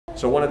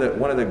So one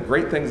of the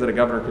great things that a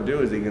governor can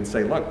do is he can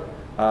say, look,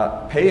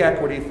 pay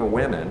equity for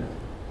women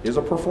is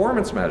a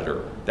performance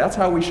measure. That's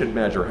how we should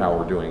measure how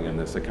we're doing in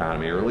this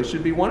economy, or at least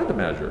should be one of the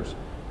measures.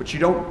 But you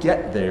don't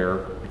get there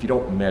if you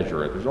don't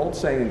measure it. There's an old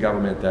saying in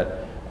government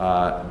that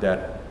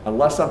that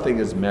unless something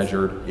is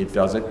measured, it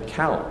doesn't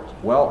count.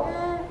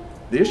 Well,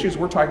 the issues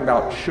we're talking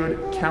about should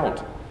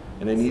count,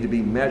 and they need to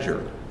be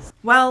measured.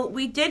 Well,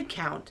 we did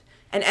count,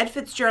 and Ed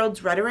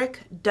Fitzgerald's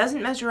rhetoric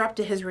doesn't measure up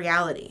to his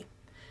reality.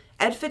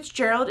 Ed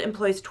Fitzgerald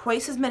employs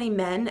twice as many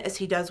men as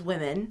he does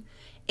women,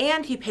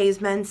 and he pays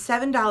men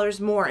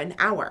 $7 more an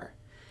hour.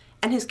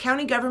 And his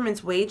county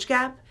government's wage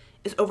gap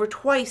is over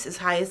twice as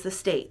high as the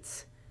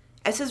state's.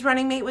 As his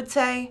running mate would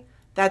say,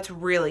 that's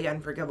really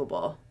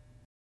unforgivable.